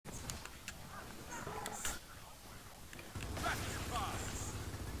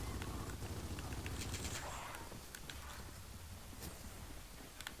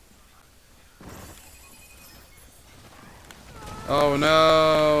Oh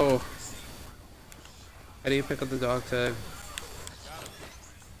no! How do you pick up the dog tag?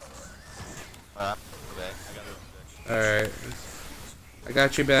 Alright. I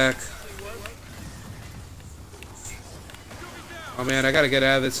got you back. Oh man, I gotta get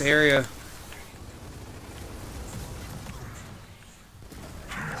out of this area.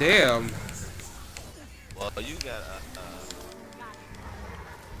 Damn. Well, you got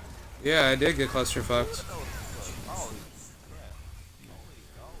Yeah, I did get clusterfucked.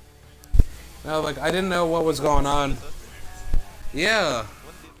 No, like, I didn't know what was going on. Yeah.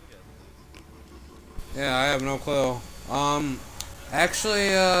 Yeah, I have no clue. Actually,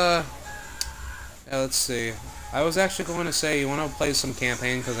 yeah, let's see. I was actually going to say, you want to play some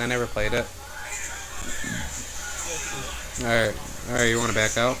campaign, because I never played it. Alright, you want to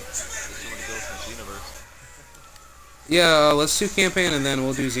back out? Yeah, let's do campaign, and then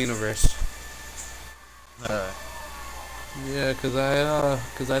we'll do Xenoverse. Alright. Yeah, because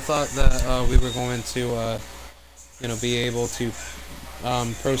I thought that, we were going to, you know, be able to,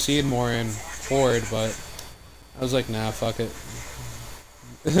 proceed more and forward, but I was like, nah, fuck it.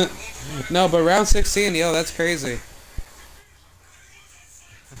 No, but round 16, yo, that's crazy.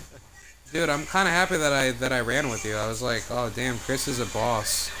 Dude, I'm kind of happy that I ran with you. I was like, oh damn, Chris is a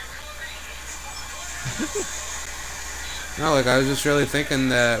boss. No, like I was just really thinking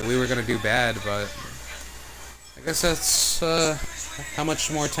that we were gonna do bad, but I guess that's how much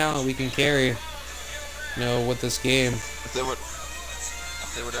more talent we can carry, you know, with this game. If they were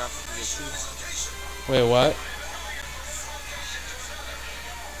down for the Wait, what?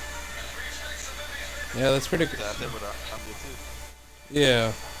 Yeah, that's pretty good.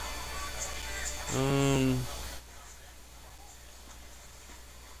 Yeah.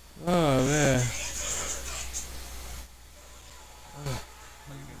 Oh man.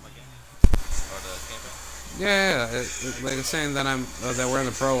 Yeah, like it's saying that that we're in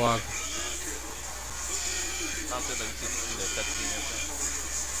the prologue.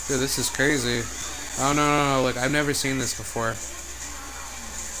 Dude, this is crazy. Oh no, like I've never seen this before.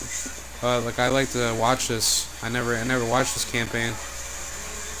 Like I like to watch this. I never watched this campaign.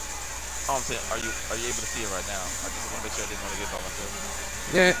 Oh, I'm saying, are you able to see it right now? I just want to make sure I didn't want to get by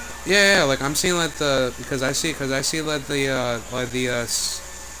myself. Yeah. Like I'm seeing like because I see like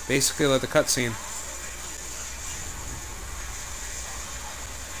basically like the cutscene.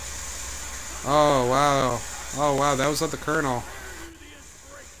 Oh wow, that was like the Colonel.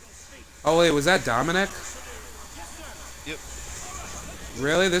 Oh wait, was that Dominic? Yep.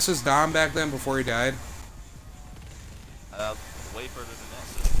 Really? This was Dom back then before he died? Way further than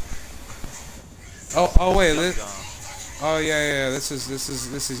that. Oh wait, oh yeah, this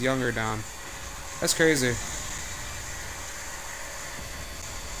is younger Dom. That's crazy.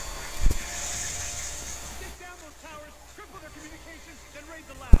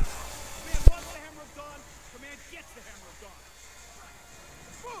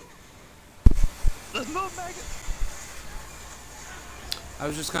 I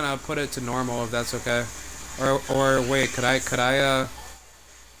was just gonna put it to normal if that's okay. Or wait, could I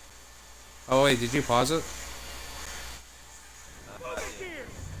oh wait, did you pause it?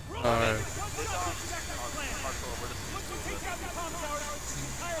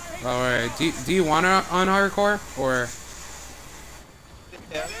 Alright, do you want it on hardcore or?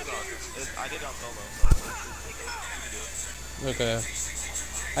 Yeah, I did on solo. Okay.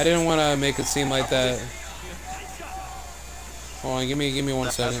 I didn't want to make it seem like that. Hold on, give me 1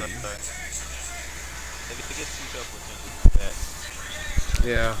 second.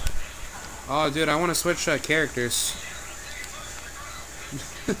 Yeah. Oh, dude, I want to switch characters.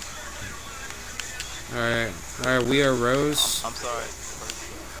 Alright, we are Rose. I'm sorry.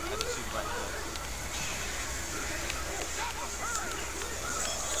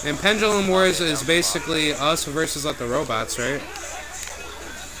 And Pendulum Wars is basically us versus like the robots, right?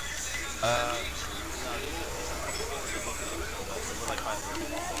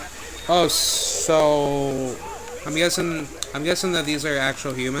 Oh, so I'm guessing that these are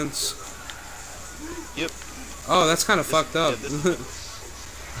actual humans. Yep. Oh, that's kind of fucked up. Yeah,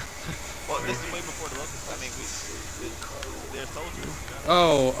 well, this is way before the locusts. I mean, they're soldiers.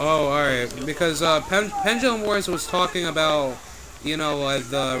 Oh, all right. Because Pendulum Wars was talking about, you know, like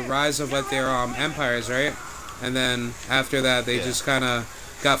the rise of like their empires, right? And then after that, they just kind of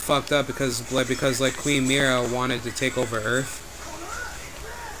got fucked up because Queen Mira wanted to take over Earth.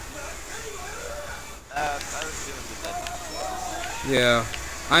 Yeah,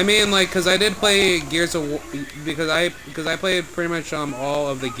 I mean, like, cause I did play Gears of War, because I played pretty much all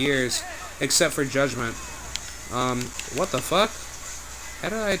of the Gears except for Judgment. What the fuck? How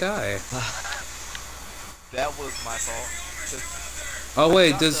did I die? That was my fault. Oh wait,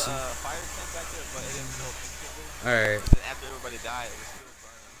 Dropped the does fire tank back there, but it didn't go instantly. all right? And then after everybody died, it was still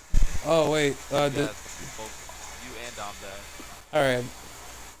burning. Oh wait, You guys, both you and Dom died. all right.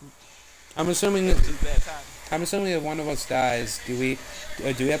 I'm assuming It was just bad timing. if one of us dies, do we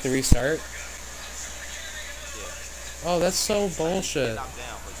have to restart? Yeah. Oh, that's so You bullshit. get knocked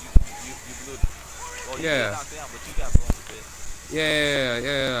down, but you blew. Well, you Yeah. get knocked down, but you got blown to bits.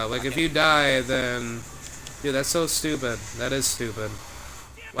 Yeah. Like if you die, then dude, that's so stupid. That is stupid.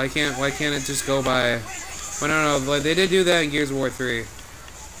 Why can't it just go by? Well, no, like they did do that in Gears of War 3,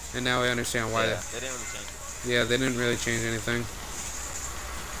 and now I understand why. Yeah, they didn't really change it. Yeah, they didn't really change anything.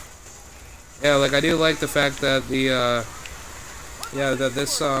 Yeah, like I do like the fact that that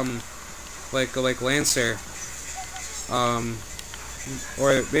this like Lancer,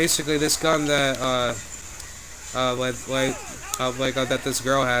 or basically this gun that that this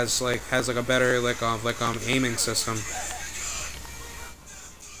girl has like a better aiming system.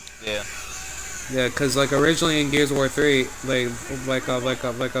 Yeah. Yeah, cause like originally in Gears of War 3, they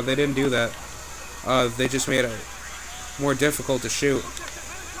didn't do that. They just made it more difficult to shoot.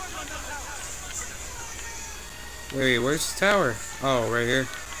 Wait, where's the tower? Oh, right here.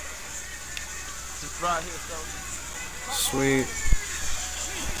 Just right here, so. Sweet.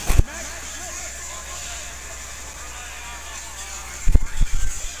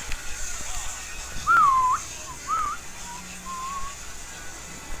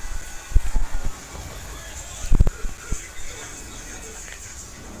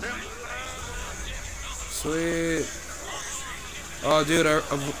 Sweet. Oh, dude,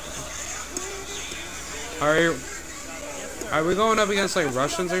 are we going up against like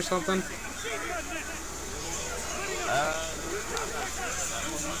Russians or something?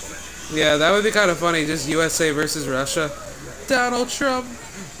 Yeah, that would be kind of funny. Just USA versus Russia. Donald Trump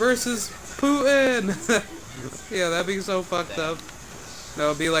versus Putin. Yeah, that'd be so fucked up. No,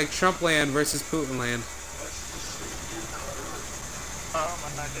 it'd be like Trump land versus Putin land.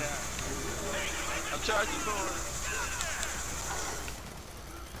 Oh my god. I'm charging for it.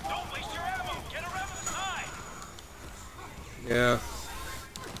 Don't waste your ammo. Get around to the side. Yeah.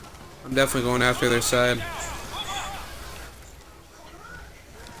 I'm definitely going after their side.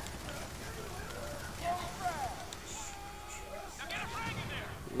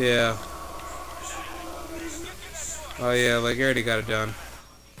 Yeah. Oh yeah, like I already got it done.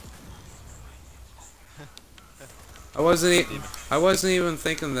 I wasn't even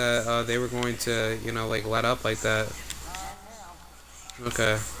thinking that they were going to, like let up like that.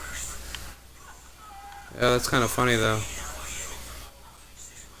 Okay. Yeah, that's kind of funny though.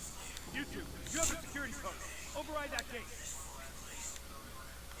 You two, you have the security code. Override that gate.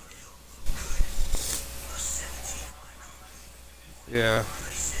 Yeah.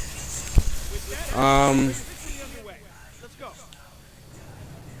 Let's go.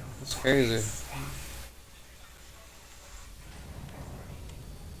 That's crazy.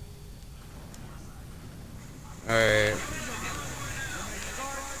 Alright.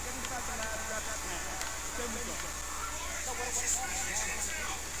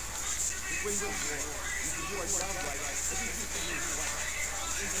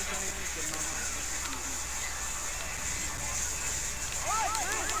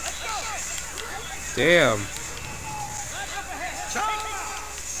 Damn.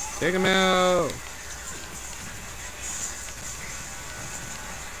 Take him out.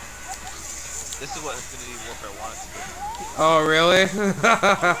 This is what Infinity Warfare wanted to do. Oh, really?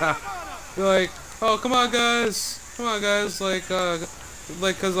 You're like, oh, come on, guys. Cause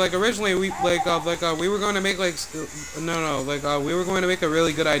originally we we were going to make we were going to make a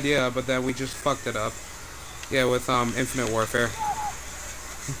really good idea, but then we just fucked it up. Yeah, with Infinite Warfare.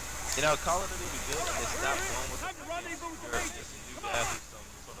 You know, Call of Duty would be good if they stopped going with just do that with some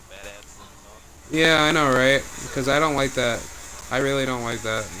sort of badass thing, Yeah, I know, right? Because I don't like that. I really don't like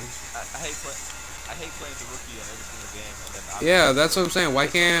that. I hate playing the rookie in every single game, and then Yeah, that's what I'm saying. Why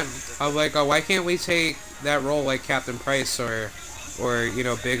can't we take that role like Captain Price or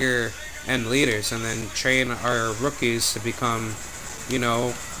bigger end leaders, and then train our rookies to become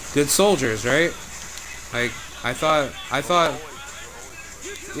good soldiers, right? Like I thought.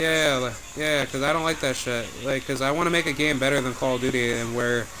 Yeah, because I don't like that shit. Like, because I want to make a game better than Call of Duty, and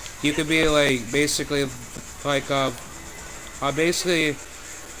where you could be like basically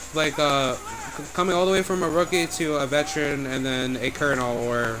coming all the way from a rookie to a veteran, and then a colonel,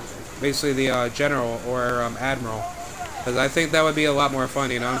 or basically the general or admiral. Because I think that would be a lot more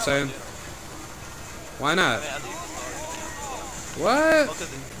fun. You know what I'm saying? Why not? What?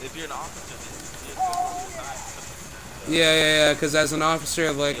 Because if you're an officer, Yeah, because as an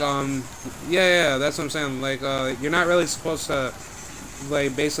officer, that's what I'm saying, like, you're not really supposed to,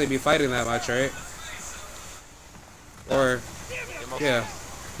 like basically be fighting that much, right? Or yeah,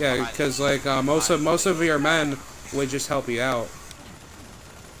 yeah, because like most of your men would just help you out.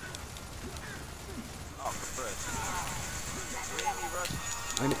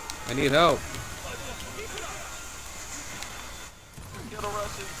 I need help.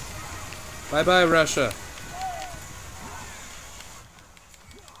 Bye bye, Russia.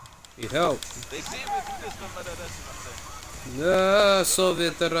 Need help.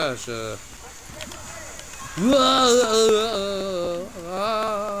 Soviet Russia.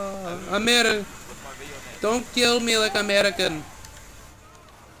 American. Don't kill me like American.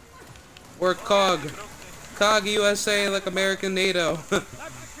 Or COG. COG USA like American NATO.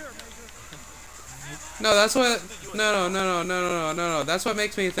 No, that's what. No. That's what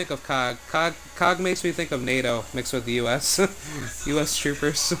makes me think of COG. COG makes me think of NATO mixed with the US. US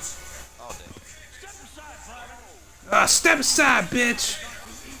troopers. Step aside, bitch.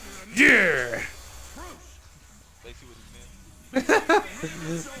 Yeah.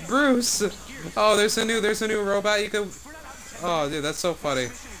 Bruce. Oh, there's a new robot you could. Oh, dude, that's so funny.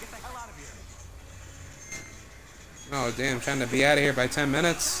 Oh, damn, trying to be out of here by 10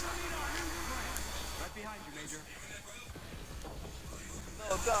 minutes.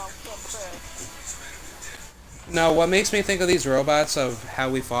 No, what makes me think of these robots of how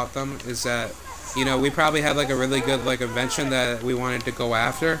we fought them is that, you know, we probably had like a really good like invention that we wanted to go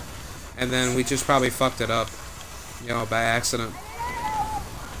after, and then we just probably fucked it up, you know, by accident.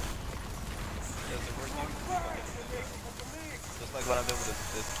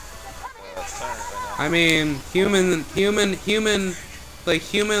 I mean, human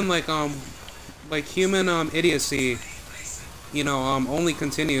idiocy, you know, only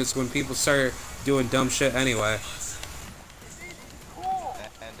continues when people start doing dumb shit anyway.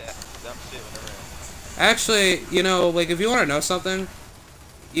 Actually, you know, like if you want to know something,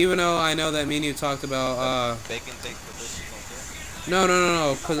 even though I know that me and you talked about,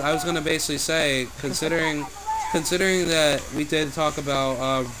 no, because I was gonna basically say, considering that we did talk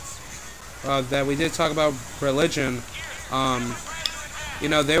about, religion, you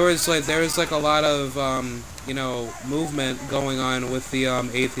know, there was like a lot of, you know, movement going on with the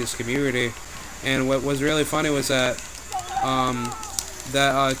atheist community, and what was really funny was that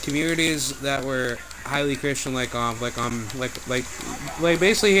communities that were highly Christian, like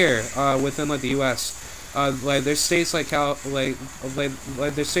basically here within like the U.S. Like there's states like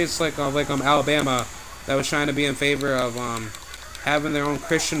there's states like Alabama that was trying to be in favor of having their own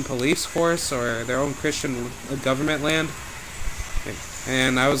Christian police force or their own Christian government land,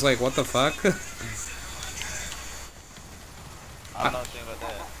 and I was like, what the fuck? I don't know anything about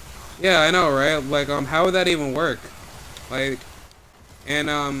that. Yeah, I know, right? Like how would that even work? Like. And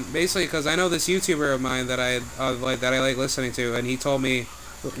basically, because I know this YouTuber of mine that I like listening to, and he told me,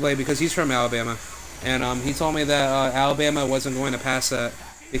 like, because he's from Alabama, and he told me that Alabama wasn't going to pass that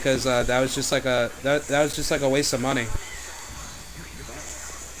because that was just like a waste of money.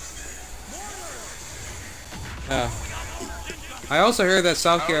 Yeah. I also heard that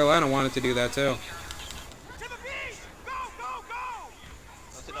South Carolina wanted to do that too.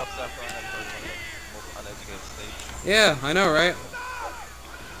 Yeah, I know, right?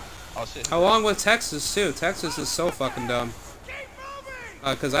 Oh, shit. Along with Texas too. Texas is so fucking dumb.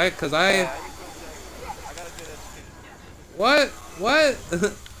 Cause I. What?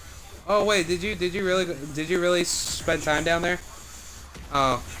 Oh wait, did you really spend time down there?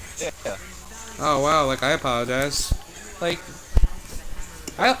 Oh. Yeah. Oh wow, like I apologize. Like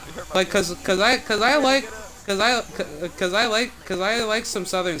cause I like some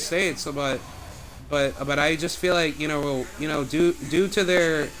southern states, but I just feel like, you know, due to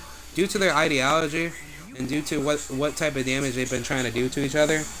their ideology and due to what type of damage they've been trying to do to each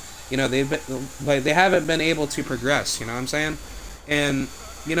other, you know, they haven't been able to progress, you know what I'm saying? And,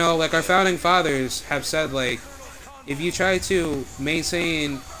 you know, like our founding fathers have said, like, if you try to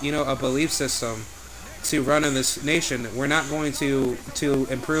maintain, you know, a belief system to run in this nation, we're not going to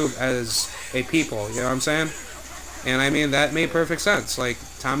improve as a people, you know what I'm saying? And I mean, that made perfect sense. Like,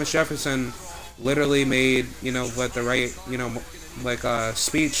 Thomas Jefferson literally made, you know, what the right, you know, like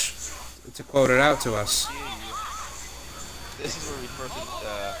speech to quote it out to us. This is where we first get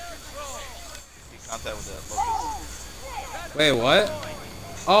contact with the locust. Wait, what?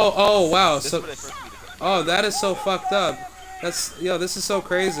 Oh, wow. So, oh, that is so fucked up. This is so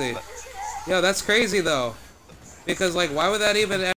crazy. Yo, that's crazy though. Because like, why would that even